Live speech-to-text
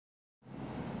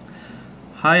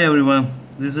Hi everyone,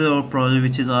 this is our project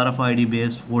which is RFID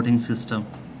based voting system.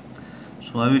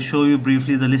 So I will show you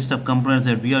briefly the list of components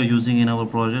that we are using in our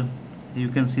project. You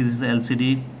can see this is the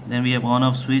LCD, then we have on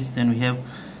off switch, then we have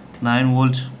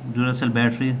 9-volt Duracell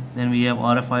battery, then we have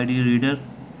RFID reader,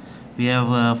 we have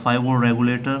a 5-volt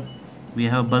regulator, we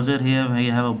have a buzzer here, we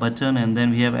have a button, and then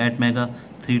we have Atmega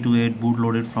 328 boot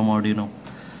loaded from Arduino.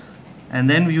 And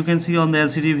then you can see on the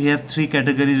LCD we have 3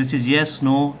 categories, which is yes,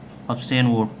 no, abstain,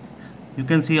 vote. You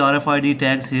can see RFID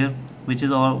tags here which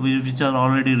are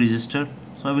already registered.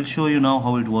 So I will show you now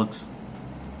how it works.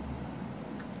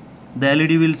 The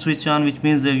LED will switch on, which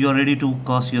means that you are ready to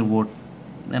cast your vote.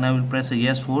 Then I will press a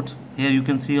yes vote. Here you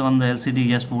can see on the LCD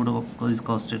yes vote is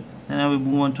casted. Then I will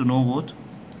move on to no vote.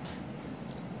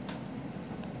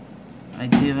 I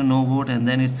give a no vote and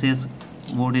then it says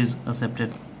vote is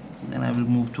accepted. Then I will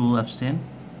move to abstain.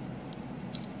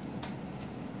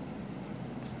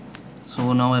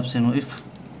 So now abstain.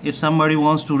 If somebody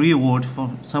wants to re-vote,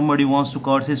 somebody wants to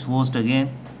cast his vote again,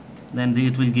 then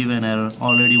it will give an error,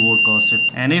 already vote casted.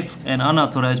 And if an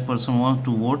unauthorized person wants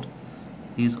to vote,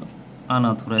 he is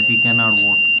unauthorized, he cannot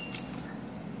vote.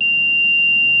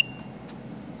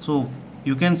 So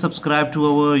you can subscribe to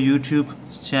our YouTube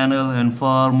channel, and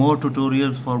for more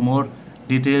tutorials, for more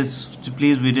details,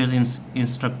 please visit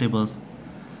Instructables.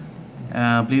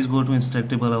 Please go to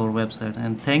Instructable, our website.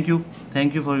 And thank you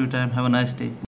for your time. Have a nice day.